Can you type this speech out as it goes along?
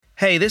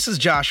Hey, this is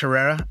Josh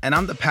Herrera, and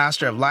I'm the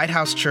pastor of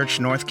Lighthouse Church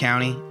North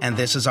County, and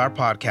this is our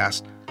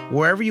podcast.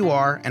 Wherever you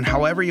are and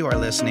however you are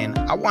listening,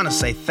 I want to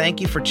say thank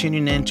you for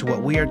tuning in to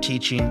what we are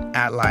teaching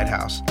at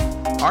Lighthouse.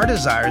 Our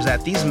desire is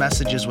that these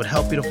messages would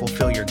help you to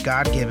fulfill your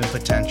God-given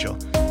potential.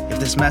 If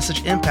this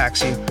message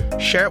impacts you,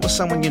 share it with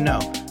someone you know.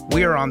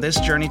 We are on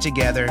this journey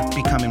together,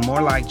 becoming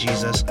more like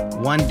Jesus,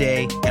 one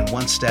day and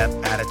one step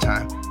at a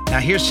time. Now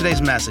here's today's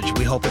message.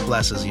 We hope it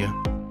blesses you.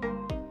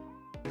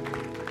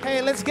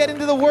 Hey, let's get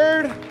into the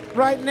Word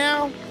right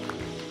now.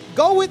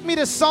 Go with me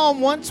to Psalm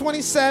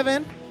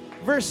 127,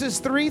 verses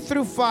 3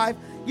 through 5.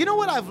 You know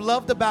what I've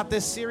loved about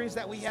this series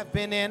that we have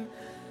been in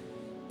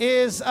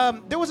is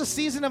there was a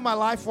season of my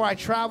life where I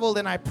traveled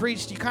and I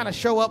preached. You kind of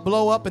show up,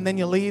 blow up, and then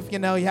you leave. You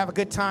know, you have a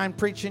good time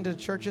preaching to the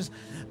churches.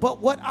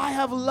 But what I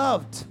have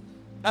loved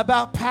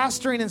about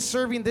pastoring and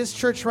serving this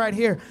church right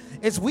here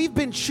is we've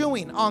been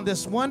chewing on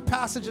this one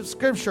passage of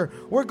Scripture.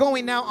 We're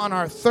going now on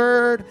our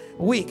third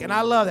week, and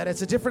I love that.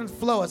 It's a different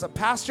flow. As a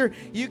pastor,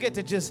 you get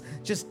to just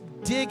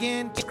dig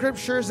in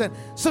Scriptures. And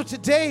so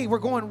today, we're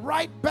going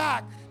right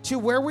back to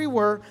where we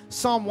were,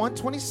 Psalm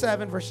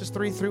 127, verses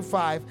 3 through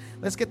 5.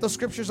 Let's get those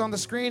Scriptures on the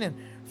screen and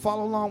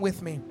follow along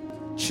with me.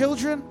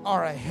 Children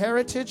are a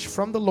heritage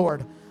from the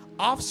Lord,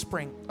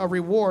 offspring a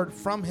reward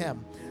from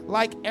Him.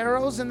 Like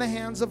arrows in the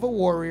hands of a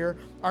warrior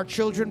are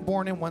children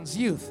born in one's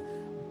youth.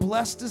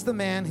 Blessed is the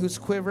man whose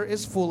quiver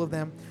is full of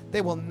them.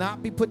 They will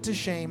not be put to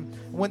shame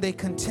when they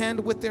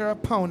contend with their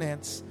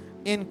opponents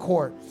in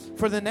court.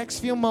 For the next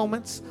few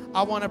moments,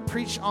 I want to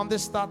preach on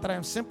this thought that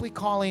I'm simply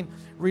calling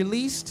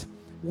released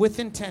with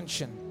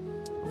intention.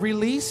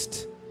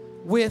 Released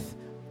with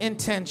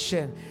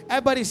intention.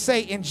 Everybody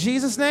say, in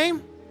Jesus'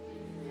 name.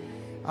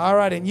 All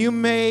right, and you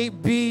may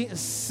be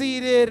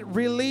seated.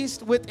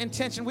 Released with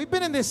intention. We've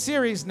been in this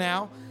series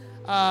now.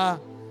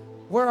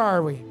 Where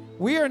are we?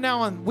 We are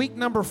now on week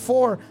number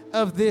 4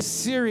 of this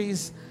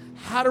series,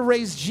 How to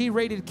Raise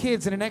G-Rated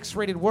Kids in an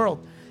X-Rated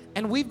World.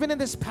 And we've been in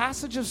this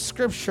passage of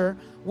Scripture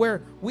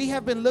where we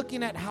have been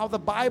looking at how the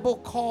Bible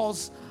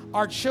calls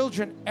our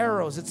children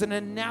arrows. It's an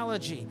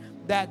analogy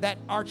that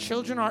our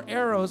children are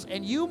arrows,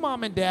 and you,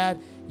 mom and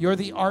dad, you're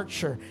the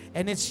archer.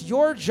 And it's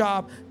your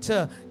job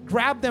to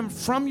grab them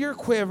from your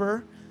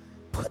quiver,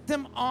 put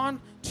them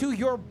on to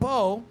your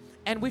bow.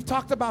 And we've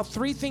talked about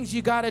 3 things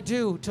you got to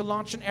do to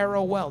launch an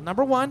arrow well.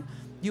 Number 1,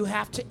 you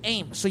have to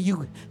aim. So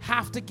you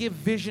have to give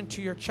vision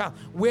to your child.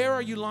 Where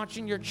are you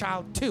launching your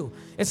child to?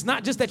 It's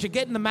not just that you're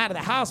getting them out of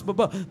the house,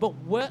 but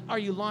what are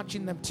you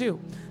launching them to?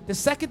 The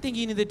second thing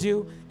you need to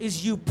do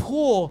is you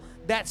pull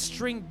that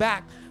string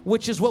back,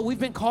 which is what we've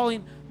been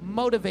calling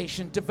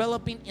motivation,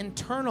 developing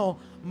internal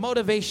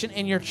motivation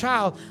in your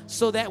child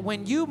so that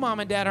when you,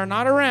 mom and dad, are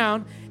not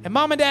around, and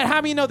mom and dad,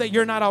 how many know that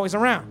you're not always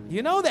around?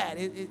 You know that.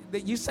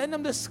 That you send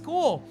them to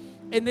school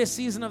in this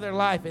season of their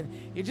life, and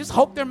you just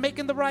hope they're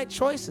making the right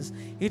choices.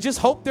 You just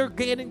hope they're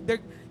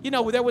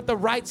with the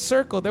right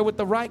circle, they're with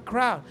the right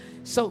crowd.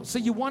 So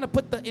you want to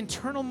put the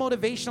internal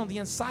motivation on the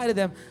inside of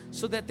them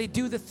so that they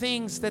do the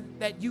things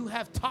that you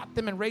have taught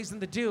them and raised them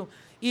to do,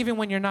 even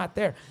when you're not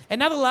there. And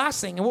now the last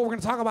thing, and what we're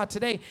going to talk about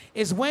today,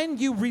 is when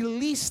you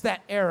release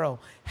that arrow,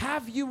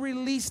 have you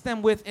released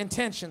them with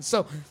intention?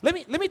 So let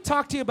me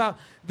talk to you about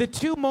the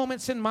 2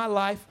 moments in my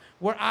life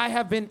where I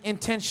have been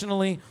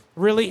intentionally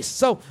released.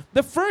 So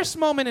the first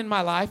moment in my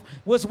life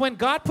was when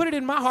God put it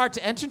in my heart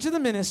to enter into the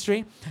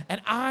ministry,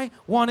 and I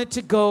wanted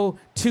to go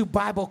to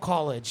Bible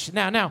college.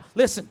 Now,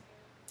 listen,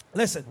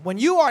 when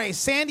you are a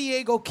San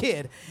Diego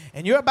kid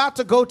and you're about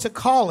to go to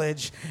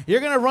college, you're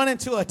going to run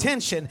into a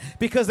tension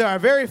because there are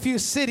very few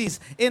cities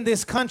in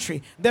this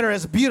country that are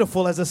as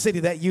beautiful as the city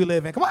that you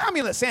live in. Come on, I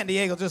mean, San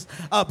Diego is just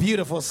a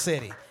beautiful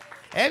city.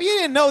 If you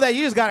didn't know that,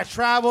 you just got to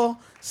travel,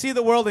 see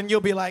the world, and you'll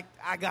be like,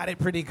 I got it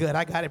pretty good.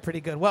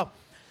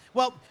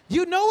 Well,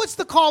 you know it's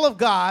the call of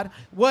God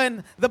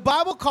when the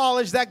Bible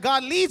college that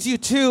God leads you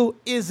to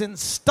is in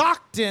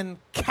Stockton,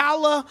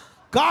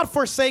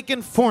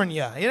 godforsaken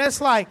California. You know,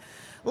 it's like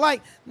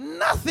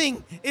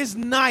nothing is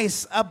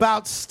nice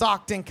about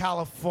Stockton,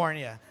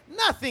 California.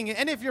 Nothing.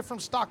 And if you're from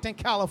Stockton,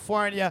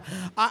 California,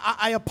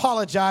 I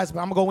apologize, but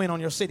I'm going to go in on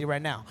your city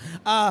right now.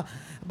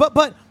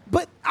 But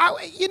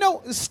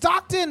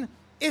Stockton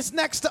is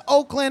next to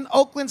Oakland.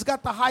 Oakland's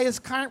got the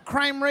highest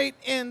crime rate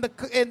in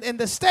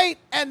the state,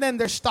 and then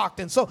there's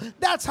Stockton. So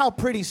that's how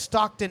pretty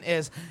Stockton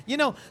is. You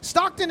know,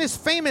 Stockton is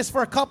famous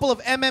for a couple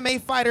of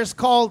MMA fighters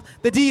called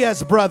the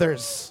Diaz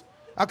brothers.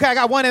 Okay, I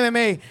got one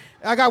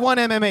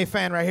MMA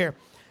fan right here.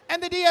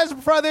 And the Diaz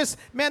brothers,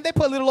 man, they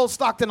put little old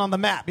Stockton on the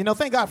map. You know,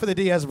 thank God for the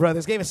Diaz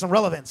brothers. Gave it some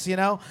relevance, you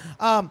know.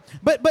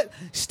 But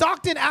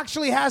Stockton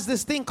actually has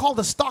this thing called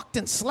the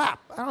Stockton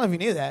slap. I don't know if you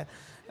knew that.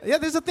 Yeah,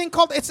 there's a thing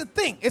called,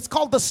 it's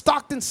called the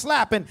Stockton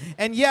slap.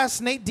 And yes,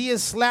 Nate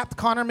Diaz slapped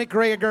Conor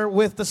McGregor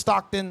with the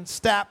Stockton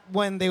slap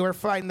when they were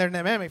fighting their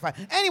MMA fight.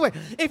 Anyway,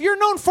 if you're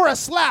known for a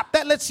slap,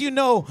 that lets you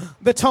know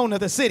the tone of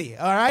the city,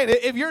 all right?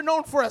 If you're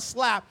known for a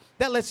slap,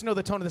 that lets you know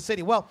the tone of the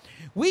city. Well,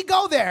 we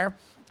go there,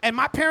 and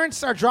my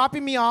parents are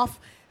dropping me off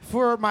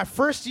for my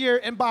first year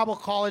in Bible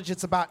college.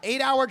 It's about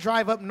 8-hour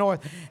drive up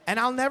north. And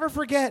I'll never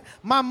forget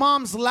my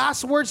mom's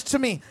last words to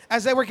me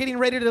as they were getting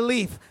ready to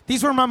leave.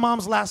 These were my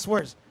mom's last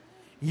words.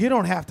 You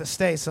don't have to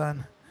stay,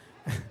 son.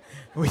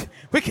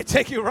 We could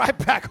take you right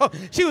back home.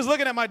 She was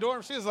looking at my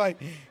dorm. She was like,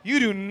 you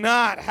do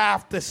not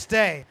have to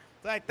stay.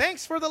 Like,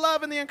 thanks for the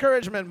love and the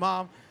encouragement,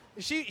 Mom.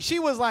 She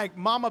was like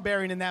mama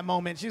bearing in that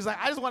moment. She was like,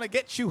 I just want to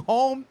get you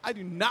home. I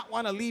do not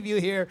want to leave you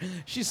here.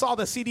 She saw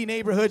the seedy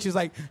neighborhood. She's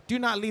like, do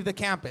not leave the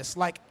campus,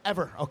 like,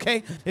 ever,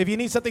 okay? If you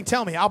need something,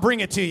 tell me. I'll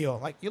bring it to you.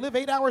 Like, you live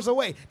 8 hours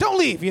away. Don't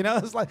leave, you know?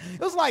 It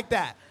was like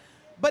that.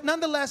 But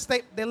nonetheless,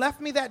 they left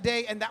me that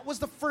day, and that was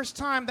the first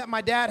time that my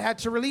dad had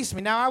to release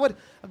me. Now, I would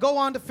go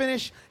on to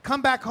finish,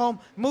 come back home,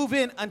 move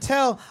in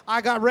until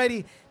I got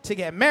ready to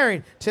get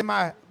married to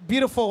my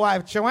beautiful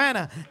wife,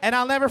 Joanna. And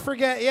I'll never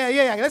forget,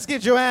 yeah, let's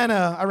give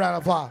Joanna a round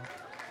of applause.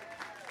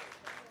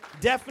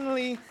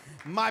 Definitely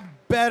my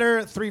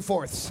better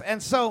 3/4.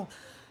 And so,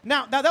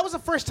 now that was the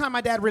first time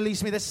my dad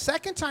released me. The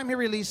second time he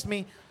released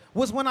me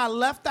was when I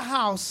left the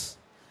house,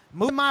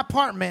 moved my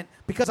apartment,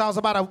 because I was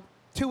about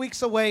 2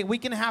 weeks away,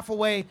 week and a half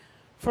away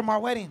from our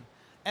wedding.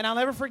 And I'll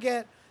never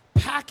forget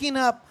packing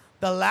up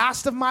the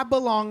last of my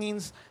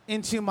belongings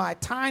into my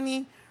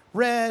tiny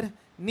red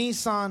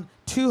Nissan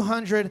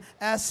 200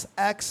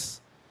 SX.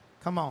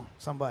 Come on,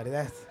 somebody.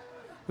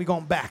 We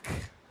going back.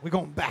 We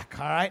going back,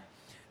 all right?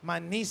 My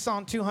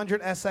Nissan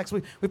 200 SX.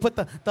 We put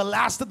the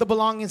last of the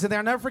belongings in there.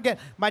 I'll never forget,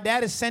 my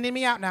dad is sending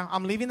me out now.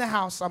 I'm leaving the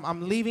house.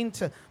 I'm leaving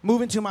to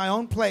move into my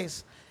own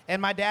place.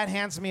 And my dad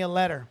hands me a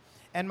letter.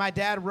 And my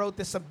dad wrote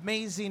this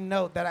amazing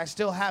note that I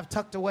still have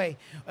tucked away.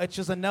 It's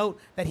just a note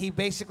that he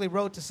basically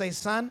wrote to say,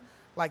 son,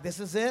 like, this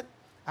is it.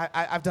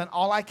 I've done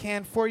all I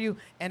can for you,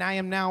 and I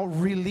am now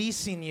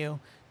releasing you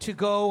to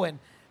go and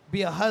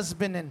be a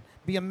husband and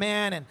be a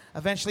man and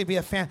eventually be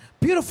a fan.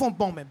 Beautiful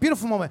moment,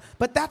 beautiful moment.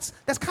 But that's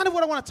kind of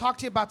what I want to talk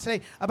to you about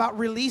today, about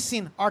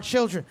releasing our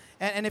children.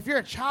 And if you're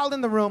a child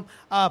in the room,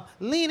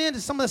 lean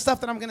into some of the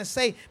stuff that I'm going to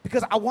say,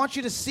 because I want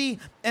you to see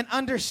and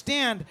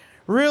understand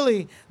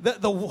really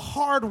the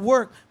hard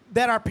work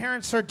that our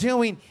parents are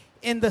doing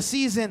in the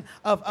season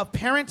of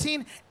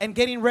parenting and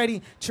getting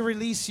ready to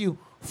release you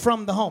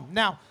from the home.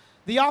 Now,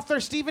 the author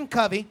Stephen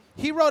Covey,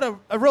 he wrote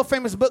a real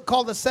famous book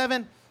called The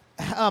 7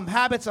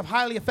 Habits of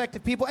Highly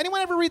Effective People.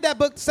 Anyone ever read that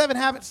book, 7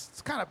 Habits?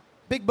 It's kind of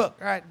big book,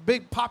 all right,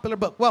 big popular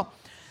book. Well,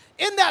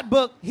 in that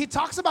book, he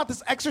talks about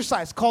this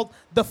exercise called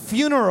the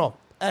funeral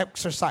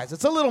exercise.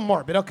 It's a little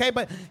morbid, okay?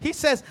 But he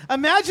says,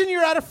 imagine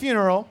you're at a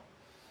funeral,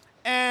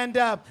 and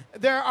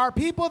there are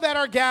people that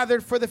are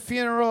gathered for the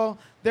funeral.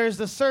 There's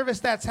the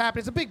service that's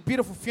happening. It's a big,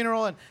 beautiful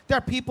funeral, and there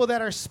are people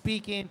that are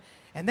speaking.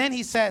 And then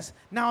he says,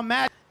 now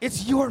imagine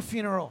it's your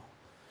funeral.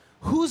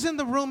 Who's in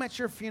the room at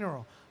your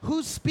funeral?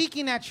 Who's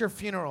speaking at your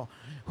funeral?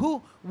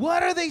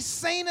 What are they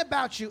saying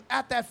about you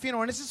at that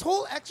funeral? And it's this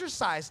whole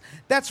exercise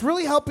that's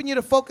really helping you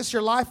to focus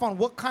your life on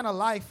what kind of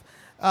life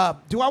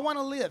do I want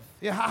to live?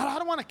 How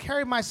do I want to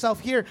carry myself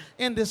here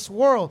in this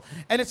world?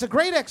 And it's a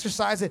great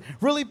exercise. It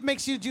really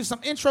makes you do some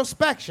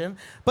introspection.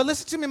 But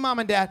listen to me, Mom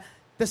and Dad.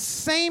 The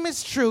same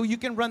is true. You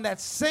can run that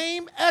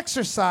same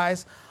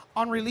exercise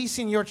on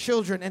releasing your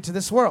children into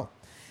this world.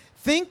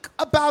 Think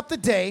about the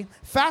day,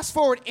 fast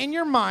forward in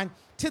your mind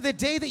to the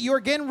day that you're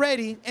getting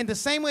ready, in the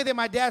same way that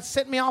my dad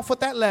sent me off with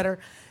that letter.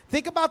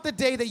 Think about the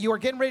day that you are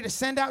getting ready to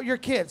send out your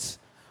kids.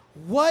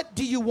 What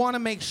do you want to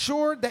make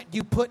sure that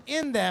you put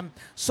in them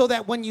so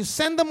that when you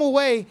send them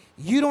away,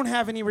 you don't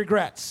have any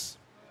regrets?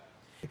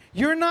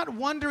 You're not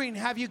wondering,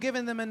 have you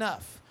given them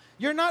enough?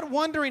 You're not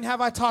wondering,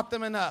 have I taught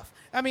them enough?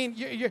 I mean,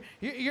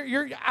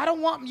 I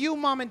don't want you,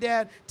 Mom and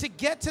Dad, to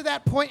get to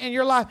that point in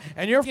your life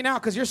and you're freaking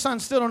out because your son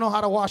still don't know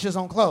how to wash his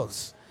own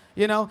clothes.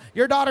 You know,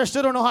 your daughter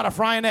still don't know how to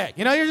fry an egg.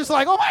 You know, you're just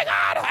like, oh my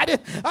God,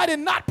 I did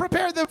not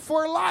prepare them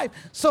for life.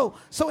 So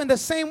in the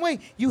same way,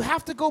 you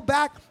have to go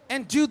back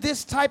and do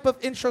this type of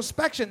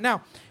introspection.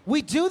 Now,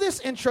 we do this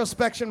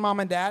introspection, Mom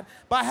and Dad,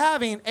 by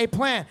having a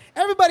plan.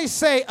 Everybody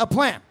say a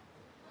plan.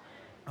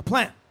 A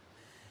plan.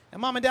 And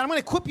Mom and Dad, I'm going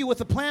to equip you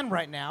with a plan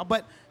right now,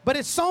 but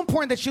it's so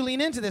important that you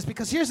lean into this,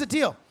 because here's the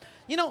deal.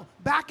 You know,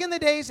 back in the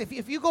days,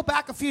 if you go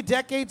back a few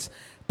decades,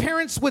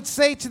 parents would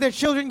say to their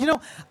children, you know,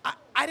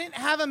 I didn't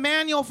have a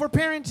manual for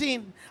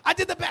parenting. I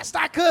did the best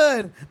I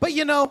could. But,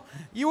 you know,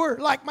 you were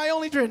like my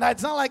only children.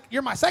 It's not like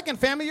you're my second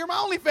family. You're my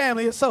only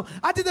family. So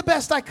I did the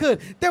best I could.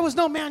 There was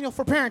no manual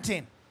for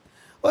parenting.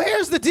 Well,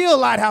 here's the deal,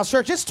 Lighthouse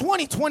Church. It's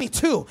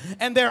 2022,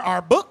 and there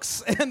are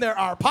books, and there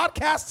are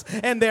podcasts,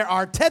 and there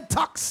are TED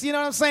Talks, you know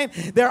what I'm saying?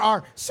 There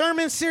are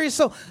sermon series.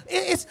 So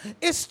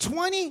it's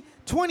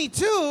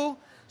 2022,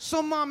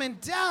 so Mom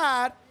and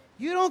Dad,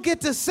 you don't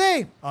get to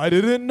say, I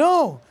didn't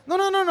know.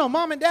 No,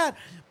 Mom and Dad,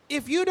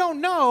 if you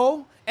don't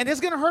know, and it's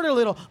going to hurt a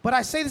little, but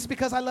I say this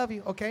because I love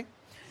you, okay?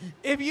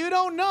 If you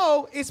don't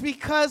know, it's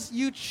because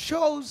you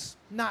chose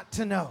not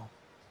to know.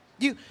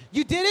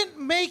 You didn't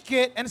make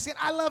it, and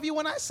I love you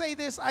when I say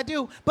this, I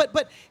do,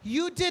 but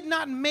you did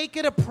not make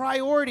it a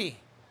priority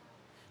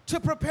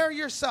to prepare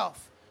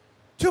yourself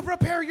to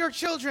prepare your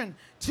children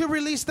to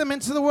release them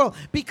into the world.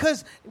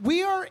 Because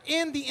we are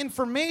in the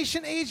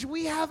information age.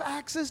 We have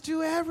access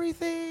to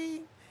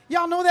everything.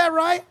 Y'all know that,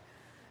 right?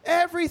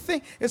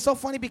 Everything. It's so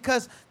funny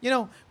because,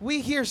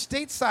 we here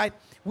stateside,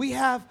 we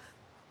have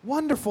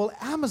wonderful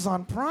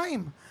Amazon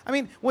Prime.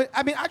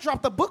 I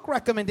dropped a book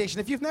recommendation.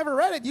 If you've never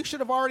read it, you should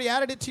have already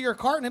added it to your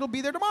cart and it'll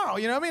be there tomorrow.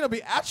 You know what I mean? It'll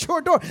be at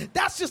your door.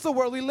 That's just the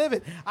world we live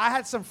in. I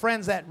had some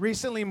friends that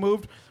recently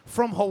moved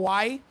from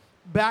Hawaii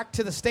back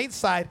to the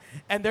stateside,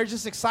 and they're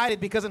just excited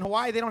because in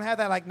Hawaii, they don't have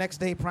that like next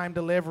day Prime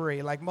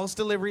delivery. Like most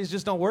deliveries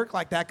just don't work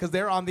like that because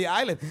they're on the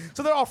island.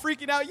 So they're all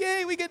freaking out.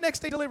 Yay, we get next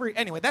day delivery.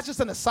 Anyway, that's just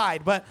an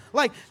aside, but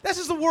like that's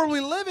just the world we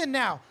live in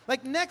now.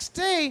 Like next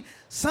day,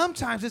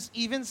 sometimes it's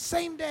even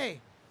same day.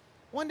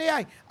 One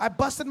day I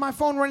busted my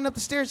phone running up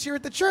the stairs here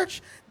at the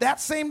church. That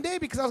same day,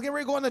 because I was getting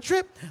ready to go on the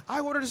trip, I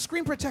ordered a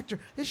screen protector.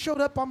 It showed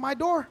up on my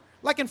door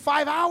like in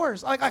 5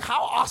 hours. Like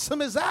how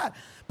awesome is that?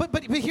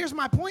 But here's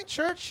my point,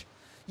 church.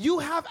 You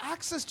have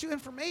access to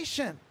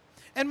information.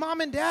 And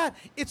mom and dad,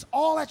 it's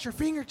all at your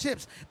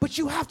fingertips. But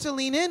you have to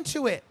lean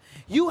into it.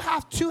 You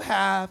have to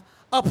have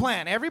a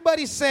plan.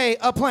 Everybody say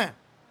a plan.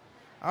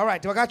 All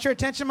right, do I got your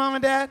attention, mom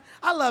and dad?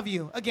 I love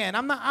you. Again,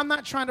 I'm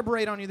not trying to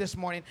berate on you this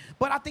morning,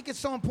 but I think it's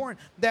so important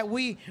that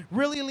we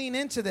really lean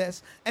into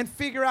this and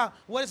figure out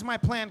what is my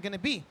plan going to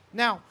be.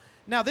 Now,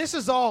 this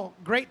is all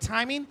great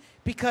timing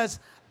because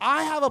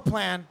I have a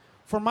plan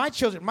for my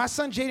children. My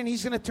son, Jaden,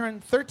 he's going to turn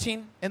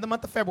 13 in the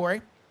month of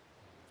February,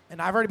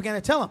 and I've already begun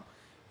to tell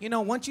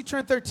him, once you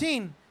turn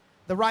 13,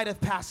 the rite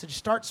of passage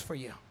starts for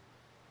you.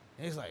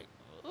 And he's like,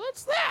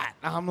 what's that?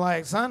 I'm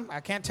like, son, I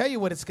can't tell you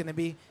what it's going to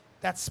be.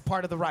 That's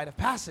part of the rite of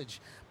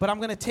passage. But I'm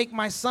going to take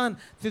my son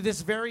through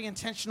this very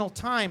intentional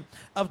time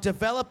of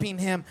developing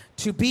him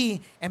to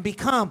be and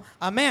become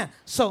a man.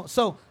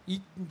 So you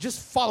just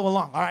follow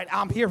along, all right?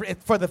 I'm here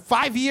for the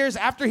 5 years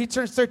after he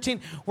turns 13.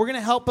 We're going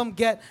to help him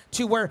get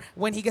to where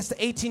when he gets to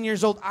 18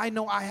 years old, I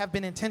know I have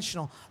been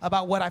intentional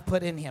about what I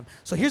put in him.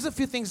 So here's a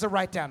few things to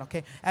write down,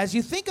 okay? As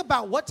you think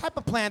about what type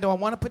of plan do I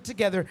want to put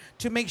together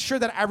to make sure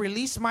that I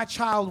release my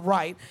child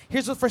right,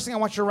 here's the first thing I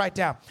want you to write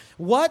down.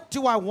 What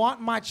do I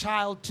want my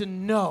child to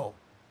know?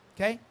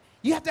 Okay?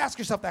 You have to ask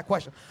yourself that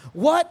question.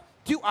 What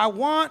do I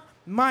want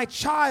my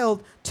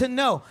child to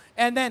know?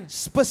 And then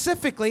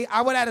specifically,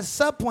 I would add a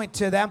subpoint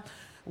to them.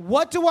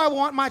 What do I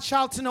want my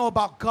child to know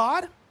about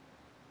God?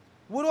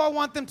 What do I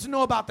want them to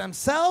know about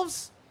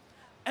themselves?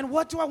 And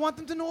what do I want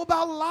them to know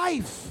about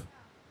life?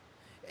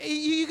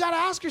 You got to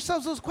ask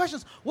yourselves those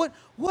questions. What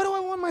do I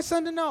want my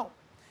son to know?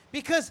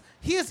 Because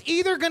he is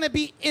either going to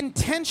be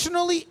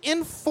intentionally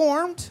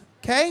informed,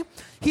 okay?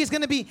 He's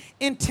going to be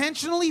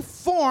intentionally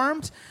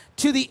formed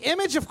to the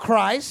image of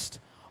Christ,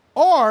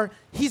 or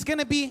he's going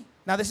to be,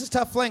 now this is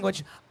tough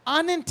language,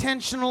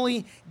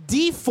 unintentionally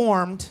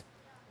deformed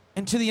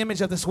into the image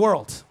of this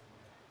world.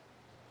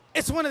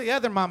 It's one or the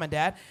other, mom and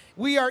dad.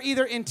 We are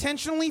either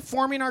intentionally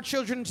forming our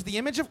children into the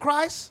image of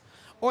Christ,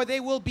 or they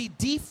will be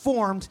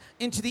deformed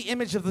into the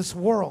image of this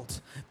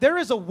world. There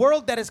is a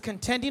world that is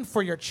contending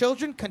for your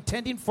children,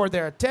 contending for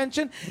their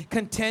attention,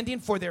 contending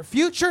for their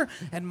future.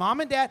 And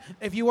mom and dad,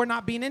 if you are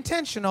not being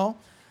intentional,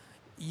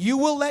 you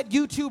will let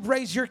YouTube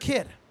raise your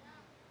kid.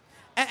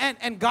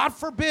 And God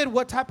forbid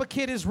what type of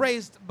kid is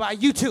raised by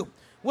YouTube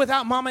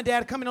without mom and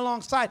dad coming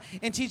alongside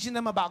and teaching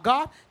them about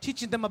God,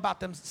 teaching them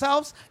about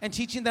themselves, and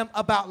teaching them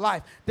about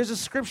life. There's a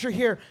scripture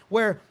here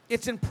where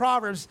it's in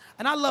Proverbs,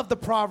 and I love the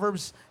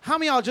Proverbs. How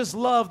many of y'all just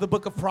love the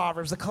book of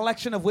Proverbs, a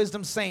collection of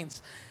wisdom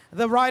sayings?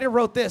 The writer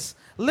wrote this,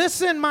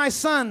 "Listen, my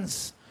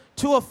sons,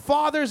 to a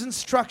father's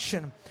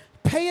instruction.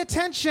 Pay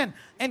attention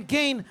and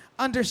gain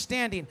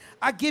understanding.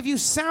 I give you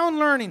sound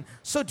learning,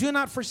 so do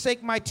not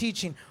forsake my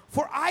teaching.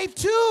 For I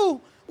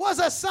too was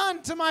a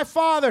son to my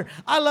father."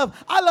 I love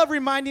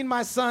reminding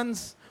my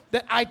sons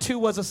that I too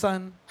was a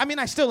son. I mean,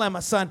 I still am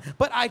a son,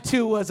 but I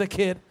too was a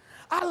kid.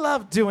 I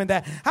love doing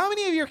that. How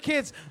many of you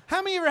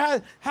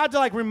ever had to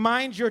like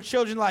remind your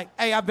children like,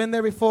 hey, I've been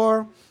there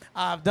before.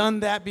 I've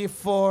done that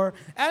before.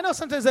 And I know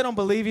sometimes they don't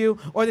believe you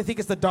or they think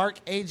it's the dark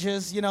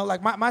ages.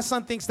 Like my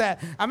son thinks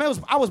that. I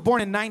was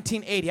born in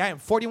 1980. I am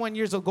 41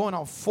 years old going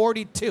on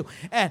 42.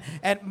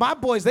 And my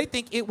boys, they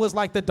think it was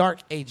like the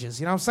dark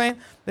ages. You know what I'm saying?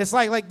 It's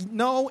like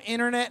no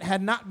internet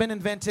had not been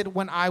invented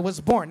when I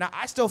was born. Now,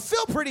 I still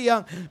feel pretty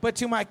young, but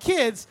to my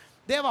kids,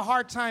 they have a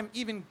hard time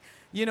even,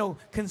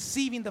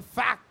 conceiving the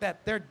fact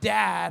that their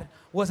dad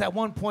was at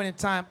one point in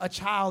time a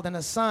child and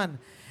a son.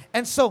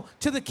 And so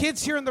to the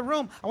kids here in the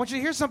room, I want you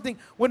to hear something.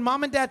 When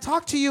mom and dad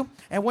talk to you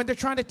and when they're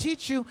trying to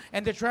teach you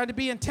and they're trying to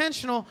be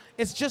intentional,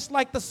 it's just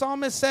like the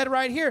psalmist said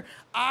right here.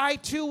 I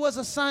too was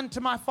a son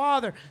to my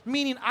father,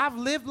 meaning I've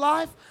lived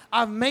life,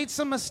 I've made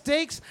some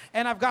mistakes,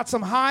 and I've got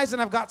some highs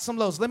and I've got some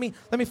lows. Let me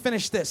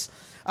finish this.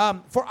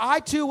 For I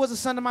too was a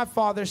son to my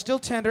father, still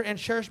tender and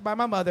cherished by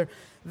my mother.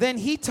 Then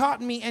he taught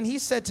me and he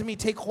said to me,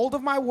 take hold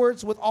of my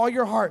words with all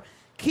your heart.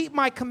 Keep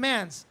my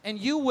commands and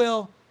you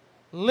will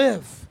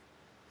live.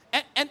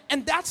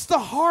 And that's the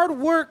hard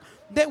work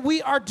that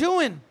we are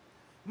doing,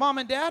 mom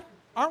and dad,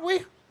 aren't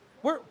we?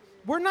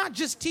 we're not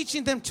just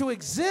teaching them to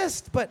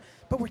exist, but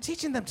we're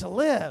teaching them to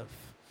live.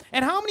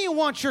 And how many of you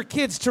want your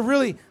kids to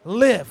really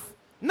live?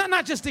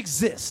 Not just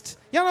exist.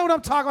 Y'all know what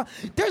I'm talking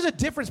about? There's a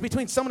difference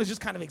between someone who's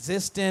just kind of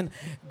existing,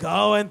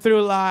 going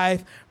through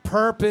life,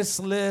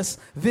 purposeless,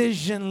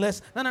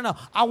 visionless. No.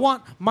 I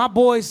want my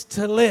boys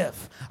to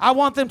live. I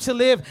want them to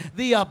live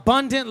the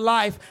abundant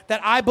life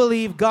that I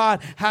believe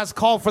God has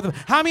called for them.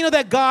 How many know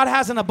that God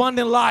has an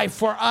abundant life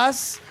for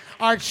us,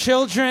 our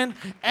children,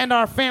 and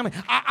our family?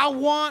 I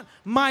want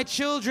my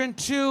children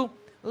to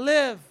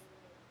live.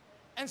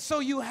 And so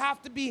you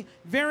have to be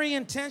very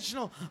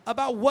intentional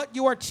about what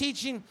you are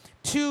teaching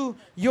to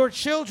your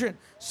children.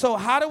 So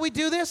how do we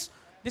do this?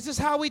 This is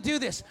how we do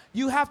this.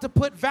 You have to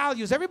put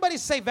values. Everybody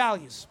say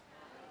values.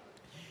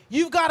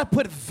 You've got to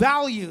put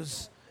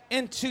values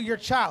into your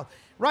child.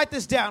 Write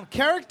this down.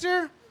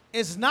 Character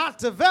is not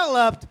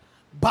developed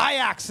by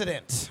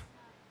accident.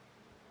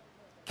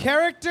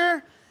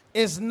 Character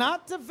is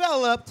not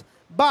developed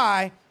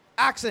by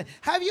accident.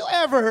 Have you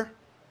ever...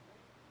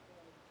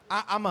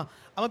 I'm going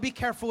to be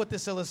careful with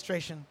this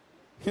illustration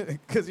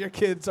because your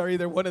kids are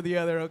either one or the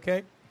other,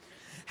 okay?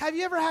 Have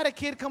you ever had a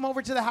kid come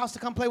over to the house to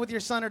come play with your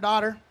son or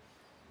daughter?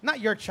 Not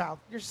your child,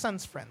 your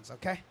son's friends,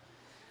 okay?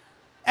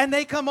 And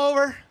they come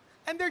over,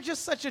 and they're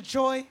just such a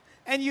joy,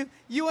 and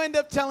you end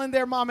up telling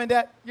their mom and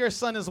dad, your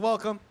son is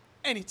welcome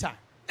anytime.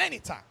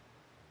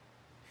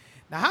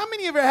 Now, how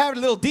many of you ever had a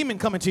little demon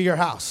come into your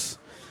house?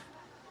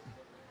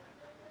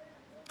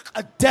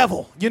 A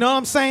devil, you know what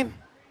I'm saying?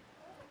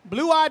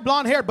 Blue-eyed,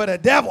 blonde hair, but a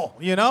devil,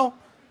 you know?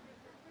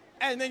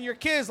 And then your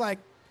kid's like,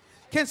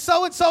 can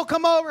so-and-so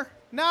come over?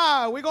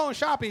 Nah, we're going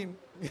shopping.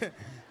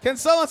 Can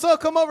so-and-so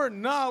come over?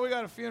 No, we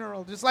got a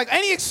funeral. Just like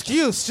any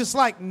excuse, just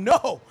like,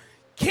 no,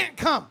 can't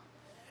come.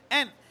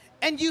 And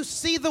you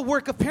see the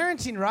work of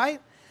parenting,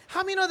 right?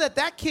 How many know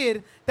that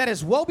kid that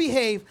is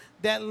well-behaved,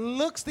 that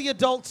looks the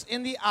adults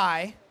in the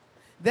eye,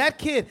 that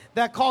kid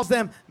that calls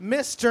them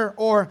Mr.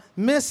 or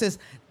Mrs.,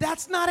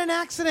 that's not an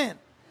accident.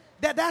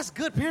 That's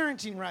good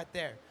parenting right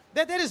there.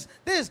 That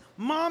is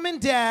mom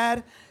and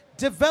dad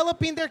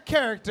developing their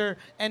character,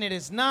 and it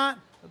is not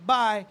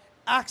by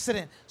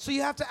accident. So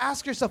you have to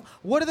ask yourself,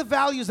 what are the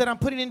values that I'm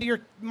putting into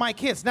my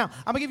kids? Now,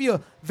 I'm going to give you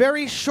a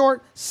very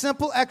short,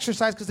 simple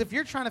exercise, because if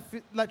you're trying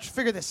to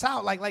figure this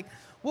out, like,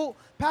 well,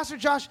 Pastor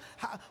Josh,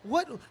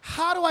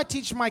 how do I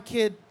teach my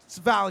kids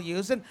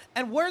values,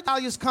 and where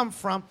values come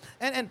from,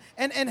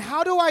 and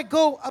how do I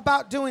go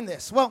about doing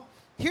this? Well,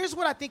 here's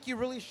what I think you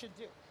really should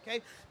do.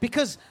 Okay?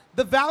 Because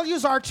the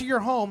values are to your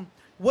home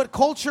what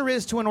culture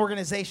is to an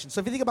organization. So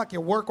if you think about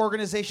your work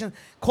organization,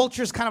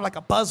 culture is kind of like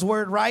a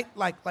buzzword, right?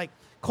 Like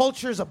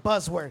culture is a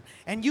buzzword.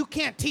 And you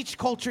can't teach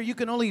culture, you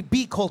can only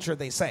be culture,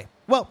 they say.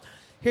 Well,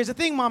 here's the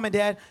thing, mom and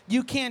dad.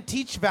 You can't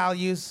teach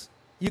values,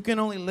 you can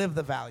only live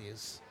the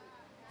values.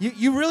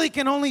 You really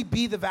can only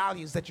be the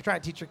values that you're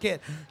trying to teach your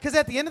kid. Because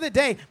at the end of the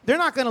day, they're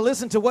not going to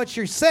listen to what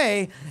you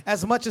say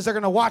as much as they're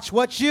going to watch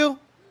what you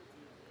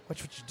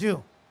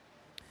do.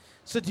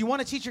 So do you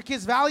want to teach your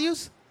kids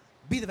values?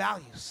 Be the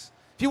values.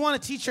 If you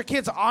want to teach your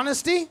kids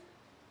honesty,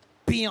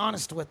 be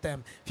honest with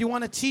them. If you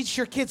want to teach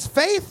your kids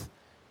faith,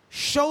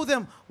 show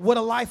them what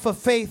a life of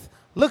faith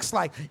looks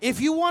like.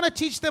 If you want to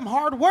teach them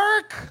hard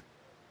work,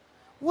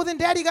 well then,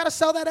 Daddy, you got to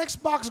sell that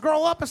Xbox,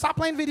 grow up and stop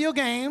playing video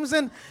games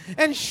and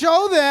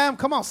show them,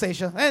 come on,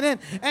 Sasha,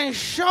 and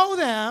show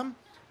them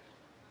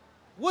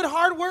what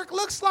hard work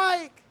looks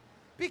like,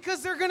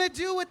 because they're going to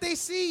do what they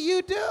see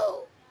you do,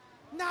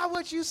 not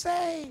what you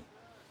say.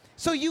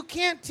 So you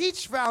can't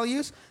teach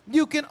values.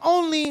 You can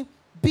only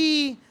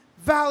be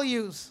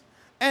values.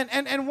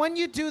 And when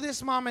you do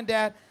this, mom and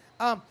dad,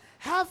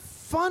 have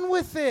fun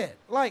with it.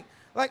 Like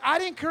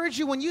I'd encourage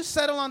you, when you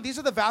settle on these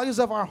are the values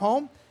of our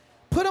home,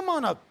 put them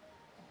on a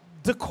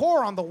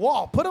decor on the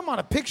wall. Put them on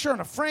a picture, on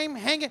a frame,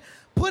 hang it,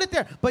 put it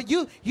there. But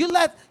you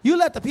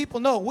let the people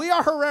know we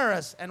are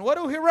Herreras. And what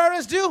do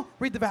Herreras do?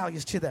 Read the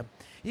values to them.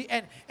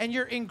 And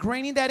you're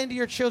ingraining that into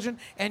your children,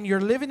 and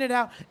you're living it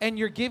out, and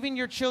you're giving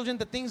your children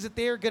the things that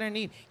they are going to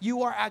need.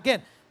 You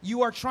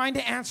are trying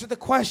to answer the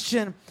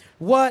question,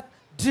 what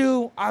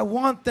do I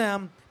want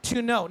them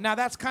to know? Now,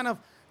 that's kind of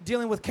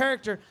dealing with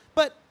character,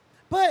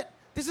 but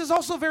this is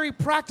also very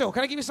practical.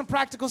 Can I give you some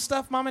practical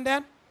stuff, mom and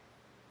dad?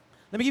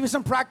 Let me give you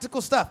some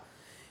practical stuff.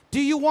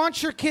 Do you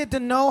want your kid to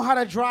know how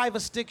to drive a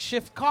stick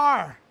shift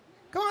car?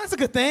 Come on, that's a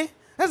good thing.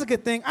 That's a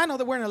good thing. I know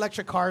that we're in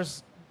electric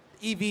cars,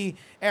 EV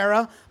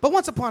era, but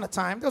once upon a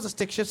time there was a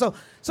stick shift.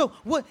 So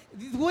what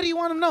do you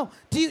want them to know?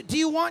 Do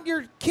you want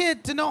your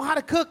kid to know how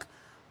to cook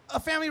a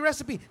family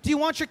recipe? Do you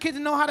want your kid to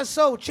know how to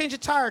sew, change a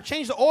tire,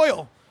 change the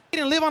oil? You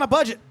didn't live on a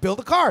budget.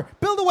 Build a car,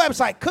 build a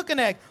website, cook an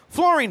egg,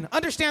 flooring,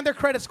 understand their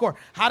credit score,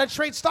 how to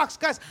trade stocks.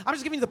 Guys, I'm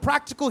just giving you the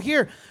practical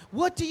here.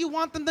 What do you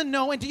want them to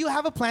know, and do you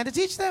have a plan to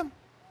teach them?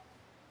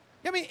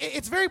 I mean,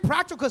 it's very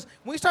practical, because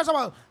when we start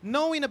talking about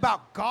knowing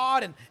about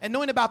God and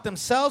knowing about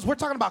themselves, we're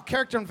talking about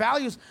character and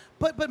values.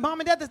 But mom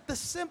and dad, the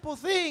simple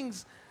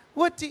things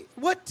What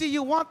do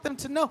you want them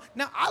to know?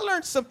 Now, I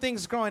learned some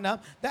things growing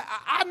up that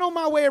I know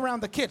my way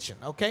around the kitchen,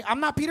 okay? I'm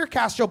not Peter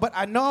Castro, but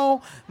I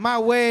know my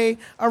way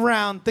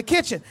around the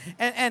kitchen.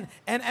 And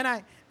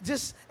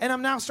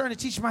I'm now starting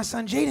to teach my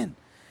son Jaden.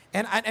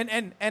 And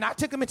I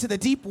took him into the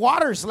deep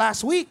waters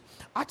last week.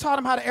 I taught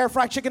him how to air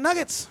fry chicken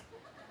nuggets.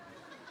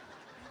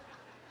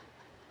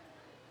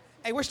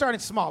 Hey, we're starting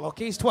small,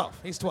 okay? He's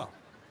 12.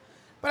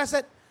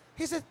 But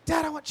he said,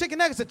 Dad, I want chicken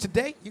nuggets. I said,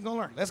 today, you're going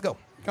to learn. Let's go.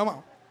 Come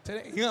on.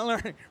 Today, you're going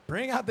to learn.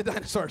 Bring out the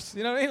dinosaurs.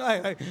 You know what I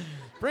mean? Like,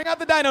 bring out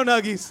the dino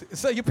nuggies.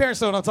 So your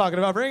parents know what I'm talking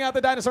about. Bring out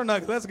the dinosaur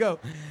nuggets. Let's go.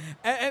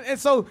 And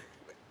so,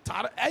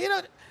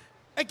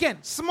 again,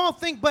 small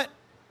thing, but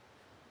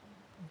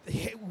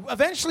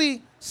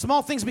eventually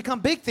small things become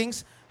big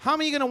things. How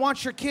many are you going to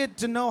want your kid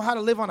to know how to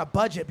live on a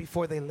budget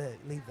before they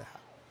leave the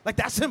house? Like,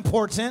 that's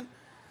important.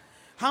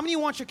 How many of you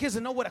want your kids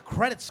to know what a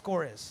credit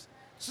score is?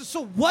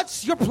 So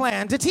what's your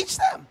plan to teach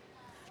them?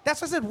 That's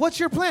what I said. What's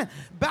your plan?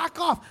 Back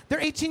off. They're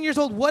 18 years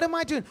old. What am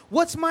I doing?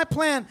 What's my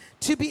plan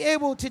to be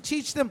able to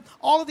teach them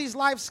all of these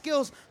life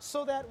skills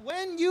so that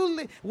when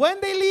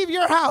they leave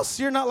your house,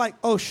 you're not like,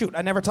 oh, shoot,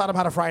 I never taught them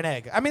how to fry an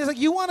egg. I mean, it's like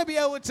you want to be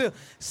able to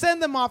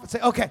send them off and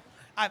say, okay,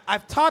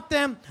 I've taught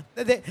them.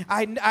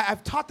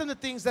 I've taught them the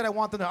things that I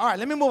want them to. All right,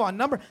 let me move on.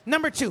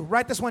 Number 2.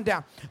 Write this one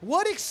down.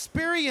 What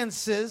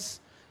experiences?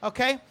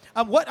 Okay.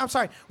 What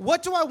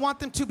do I want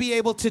them to be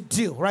able to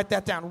do? Write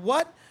that down.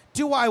 What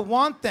do I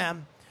want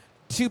them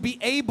to be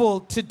able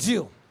to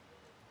do?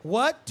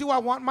 What do I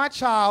want my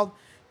child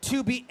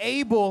to be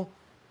able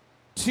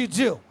to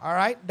do? All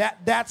right.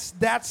 That's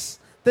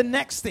the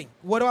next thing.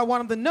 What do I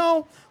want them to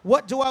know?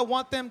 What do I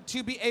want them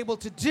to be able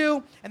to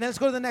do? And then let's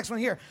go to the next one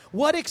here.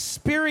 What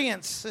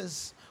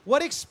experiences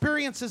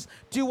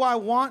do I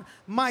want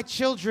my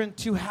children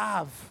to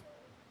have?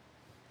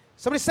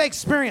 Somebody say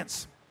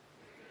experience.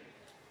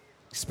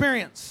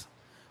 Experience.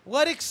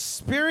 What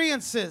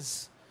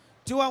experiences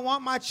do I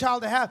want my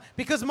child to have?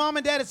 Because mom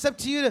and dad, it's up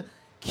to you to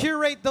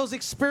curate those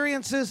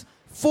experiences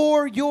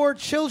for your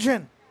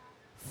children.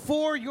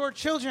 For your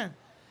children.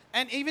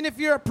 And even if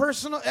you're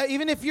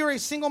a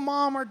single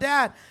mom or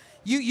dad,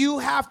 you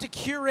have to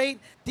curate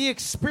the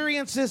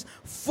experiences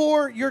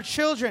for your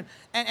children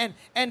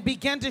and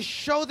begin to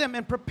show them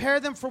and prepare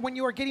them for when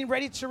you are getting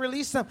ready to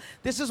release them.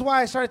 This is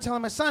why I started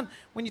telling my son,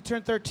 when you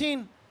turn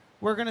 13,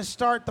 we're going to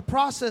start the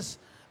process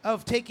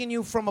of taking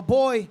you from a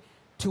boy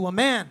to a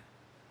man.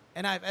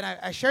 And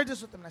I shared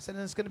this with them. And I said,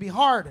 it's going to be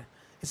hard.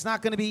 It's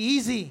not going to be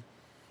easy.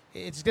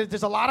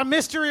 There's a lot of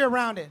mystery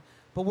around it.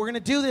 But we're going to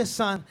do this,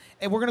 son.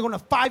 And we're going to go on a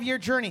 5-year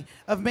journey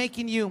of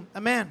making you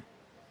a man.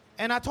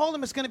 And I told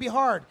him it's going to be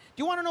hard. Do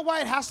you want to know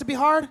why it has to be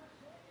hard?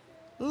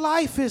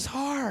 Life is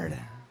hard.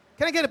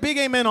 Can I get a big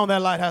amen on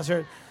that, Lighthouse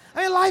Church?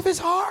 I mean, life is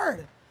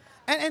hard.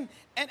 And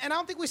I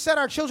don't think we set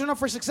our children up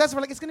for success.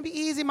 We're like, it's going to be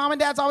easy. Mom and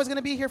dad's always going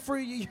to be here for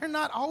you. You're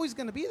not always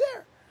going to be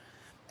there.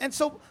 And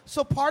so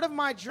part of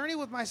my journey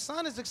with my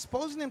son is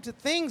exposing him to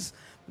things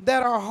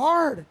that are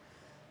hard.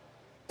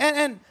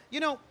 And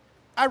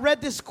I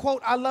read this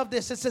quote. I love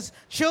this. It says,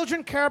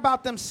 children care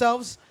about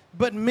themselves,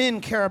 but men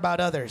care about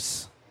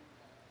others.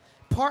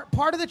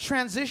 Part of the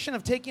transition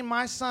of taking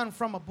my son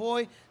from a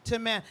boy to a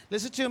man.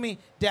 Listen to me,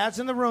 dads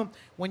in the room.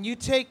 When you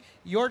take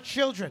your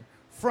children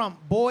from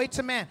boy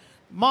to man,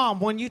 mom,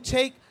 when you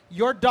take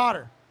your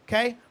daughter,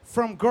 okay,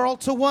 from girl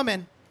to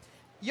woman,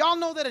 y'all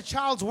know that a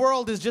child's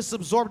world is just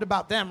absorbed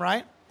about them,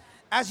 right?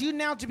 As you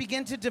now to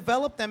begin to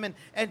develop them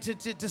and to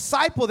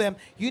disciple them,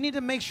 you need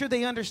to make sure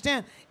they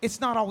understand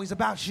it's not always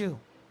about you.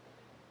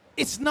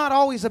 It's not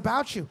always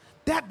about you.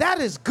 That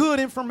is good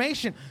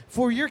information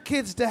for your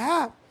kids to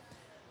have.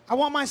 I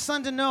want my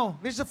son to know,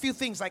 there's a few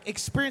things like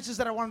experiences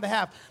that I want him to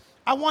have.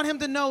 I want him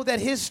to know that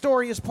his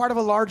story is part of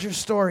a larger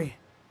story.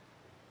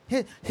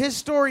 His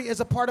story is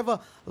a part of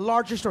a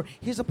larger story.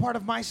 He's a part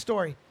of my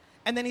story.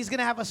 And then he's going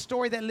to have a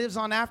story that lives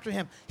on after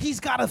him. He's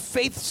got a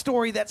faith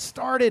story that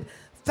started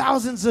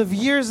thousands of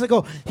years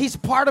ago. He's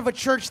part of a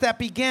church that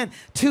began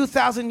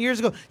 2,000 years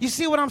ago. You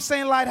see what I'm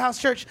saying, Lighthouse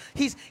Church?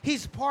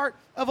 He's part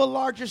of a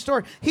larger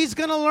story. He's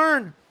going to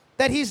learn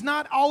that he's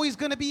not always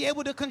going to be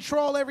able to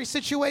control every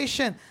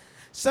situation.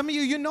 Some of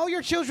you know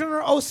your children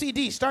are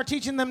OCD. Start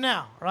teaching them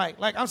now, right?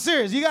 Like, I'm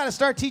serious. You got to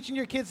start teaching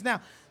your kids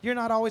now. You're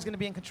not always going to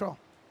be in control.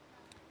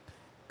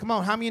 Come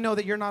on, how many of you know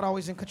that you're not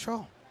always in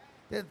control?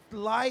 That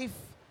life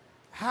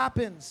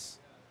happens.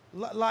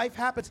 Life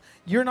happens.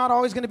 You're not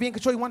always going to be in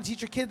control. You want to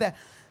teach your kid that.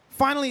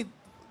 Finally,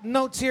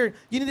 notes here.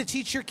 You need to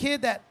teach your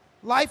kid that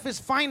life is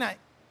finite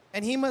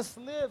and he must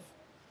live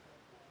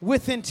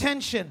with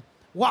intention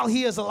while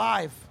he is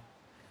alive.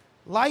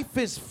 Life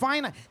is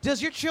finite.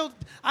 Does your children,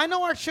 I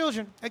know our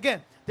children,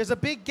 again, there's a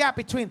big gap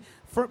between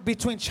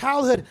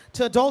childhood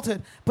to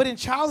adulthood. But in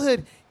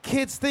childhood,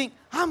 kids think,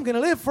 I'm going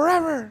to live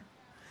forever.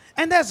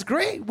 And that's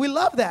great. We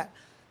love that.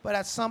 But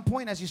at some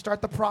point, as you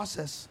start the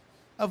process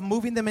of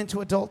moving them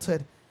into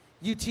adulthood,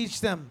 you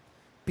teach them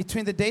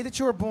between the day that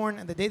you were born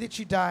and the day that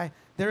you die,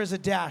 there is a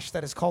dash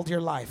that is called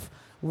your life.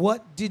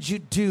 What did you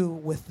do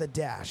with the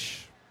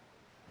dash?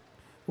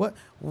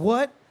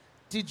 What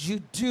did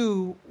you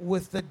do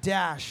with the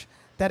dash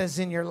that is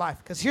in your life.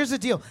 Because here's the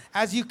deal.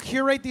 As you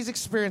curate these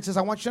experiences,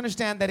 I want you to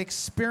understand that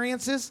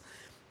experiences,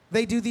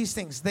 they do these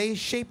things. They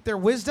shape their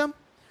wisdom.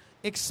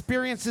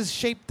 Experiences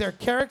shape their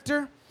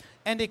character.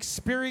 And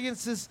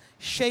experiences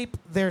shape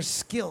their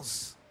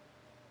skills.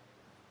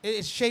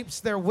 It shapes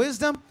their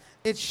wisdom.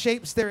 It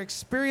shapes their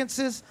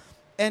experiences.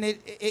 And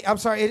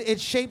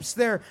it shapes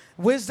their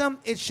wisdom.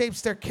 It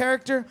shapes their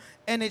character.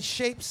 And it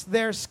shapes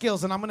their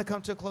skills. And I'm going to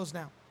come to a close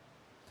now.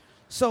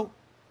 So,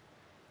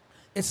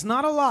 it's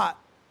not a lot.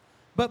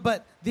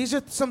 But these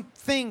are some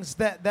things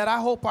that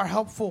I hope are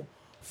helpful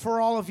for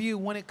all of you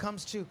when it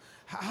comes to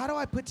how do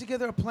I put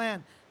together a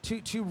plan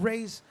to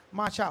raise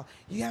my child.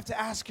 You have to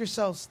ask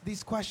yourselves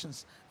these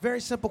questions, very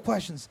simple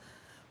questions.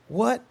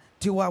 What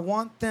do I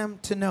want them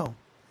to know?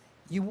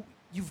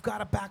 You've got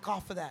to back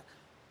off of that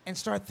and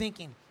start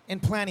thinking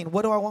and planning.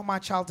 What do I want my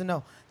child to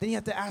know? Then you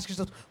have to ask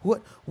yourself,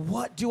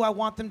 what do I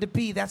want them to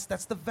be? That's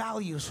the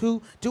values.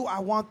 Who do I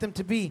want them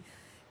to be?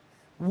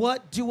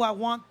 What do I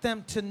want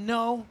them to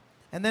know?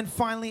 And then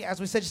finally, as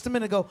we said just a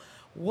minute ago,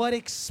 what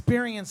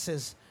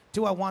experiences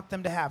do I want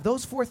them to have?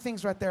 Those 4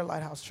 things right there,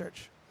 Lighthouse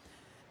Church.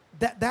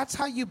 That's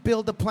how you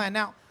build a plan.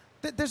 Now,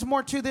 there's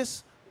more to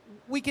this.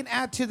 We can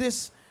add to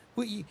this.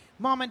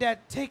 Mom and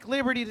Dad, take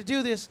liberty to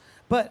do this.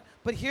 But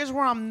here's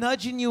where I'm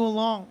nudging you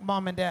along,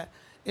 Mom and Dad,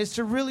 is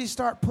to really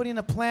start putting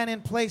a plan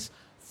in place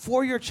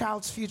for your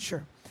child's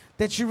future.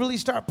 That you really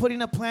start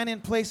putting a plan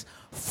in place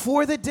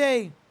for the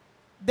day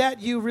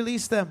that you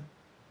release them.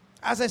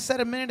 As I said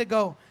a minute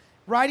ago,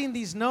 writing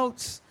these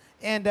notes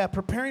and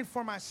preparing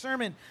for my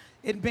sermon,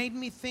 it made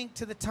me think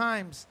to the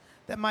times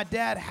that my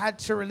dad had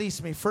to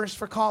release me. First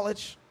for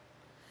college,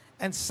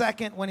 and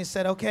second when he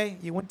said, okay,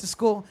 you went to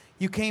school,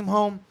 you came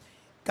home,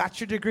 got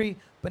your degree,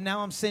 but now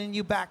I'm sending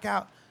you back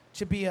out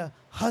to be a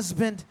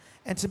husband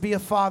and to be a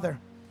father.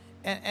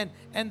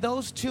 And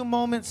those 2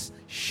 moments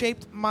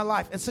shaped my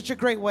life in such a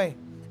great way,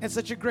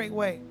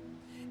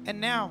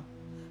 And now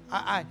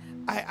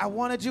I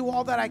want to do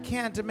all that I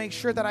can to make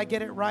sure that I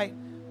get it right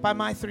by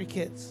my 3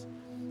 kids.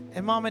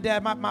 And Mom and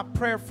Dad, my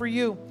prayer for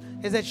you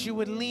is that you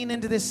would lean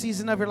into this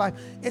season of your life.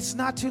 It's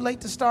not too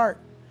late to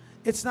start.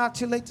 It's not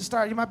too late to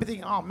start. You might be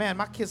thinking, oh man,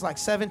 my kid's like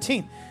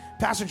 17.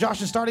 Pastor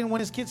Josh is starting when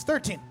his kid's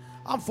 13.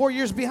 I'm 4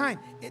 years behind.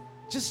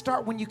 Just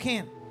start when you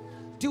can.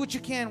 Do what you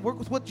can. Work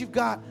with what you've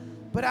got.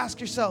 But ask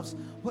yourselves,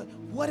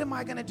 what am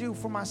I going to do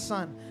for my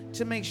son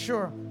to make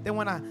sure that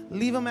when I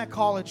leave him at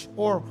college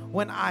or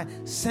when I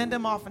send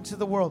him off into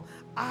the world,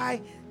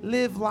 I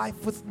live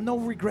life with no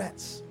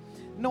regrets,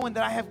 knowing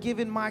that I have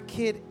given my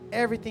kid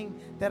everything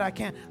that I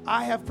can.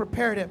 I have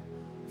prepared him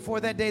for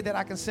that day that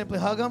I can simply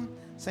hug him,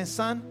 say,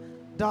 son,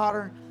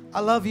 daughter,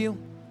 I love you.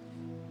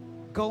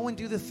 Go and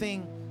do the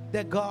thing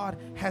that God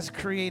has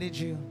created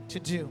you to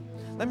do.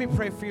 Let me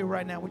pray for you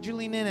right now. Would you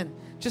lean in and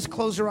just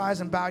close your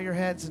eyes and bow your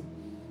heads? And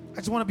I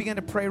just want to begin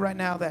to pray right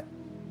now that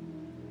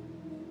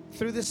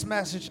through this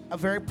message, a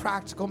very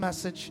practical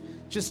message,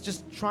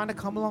 just trying to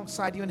come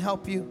alongside you and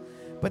help you,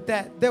 but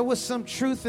that there was some truth